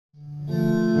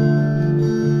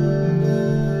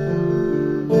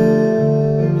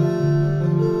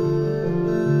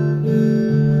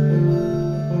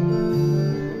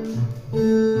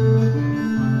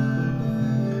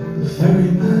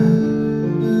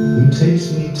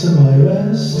takes me to my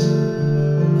rest.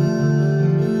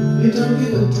 You don't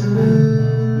give a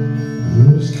damn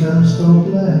who's cursed or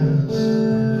blessed.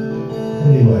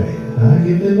 Anyway, I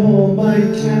give him all my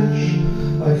cash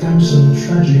like I'm some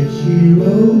tragic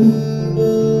hero.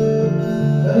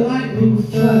 A lightning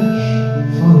flash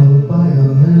followed by a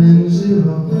million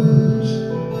zeros.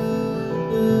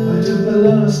 I took the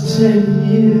last 10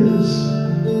 years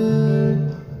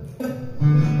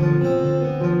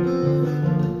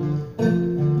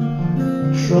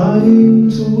trying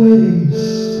to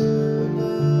waste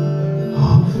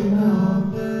half an hour.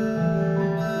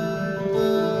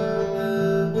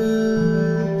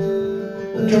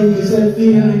 The drunk is their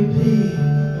VIP,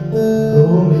 who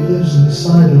only lives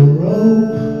inside a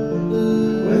robe,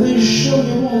 where they show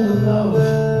you all the love,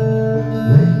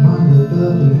 make mine the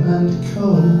bourbon and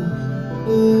coke.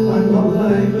 I'm not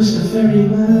like Mr.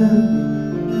 Ferryman,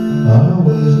 I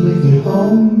always make it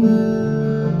home,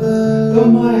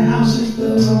 though my house is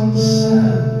built on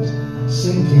sand,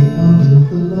 sinking under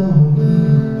the loam.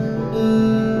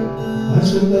 I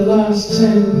spent the last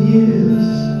 10 years,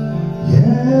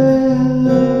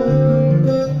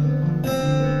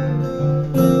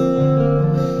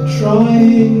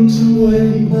 trying to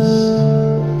waste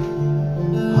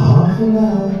half an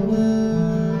hour.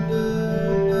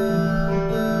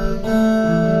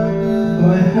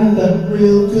 I had that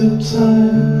real good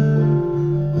time,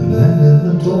 and then in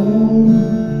the dawn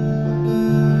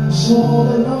saw all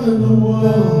the love in the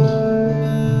world,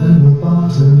 and the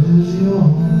bartender's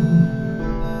yawn.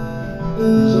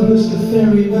 So Mr.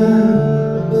 Ferryman,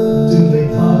 do they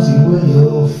party where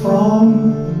you're from?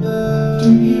 Do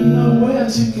you know where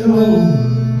to go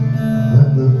when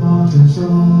the party's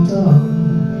all done?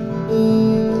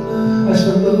 I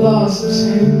spent the last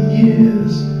 10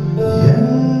 years,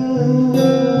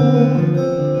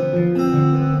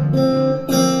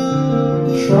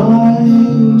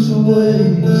 trying to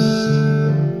waste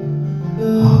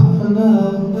half an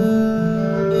hour.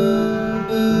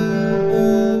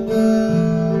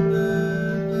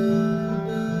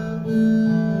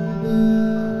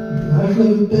 I've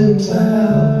never been to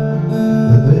hell,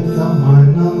 but they've got my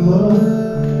number.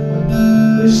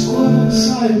 They squat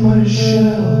inside my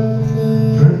shell,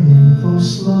 praying for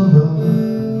slumber.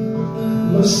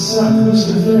 Must suck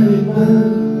Mr. Ferryman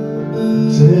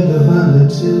to hear the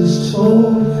vanities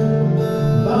talk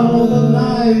about all the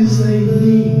lies they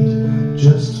need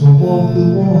just to walk the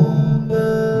walk.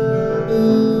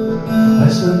 I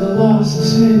spent the last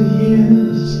 10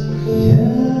 years,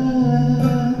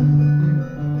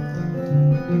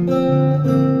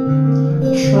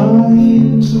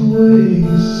 trying to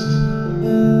waste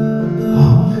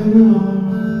half an hour.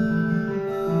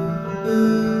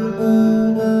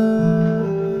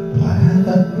 I had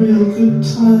that real good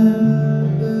time,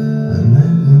 and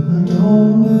then in the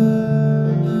dawn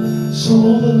saw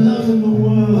all the love in the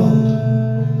world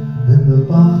in the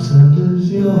bartender's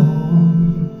yawn.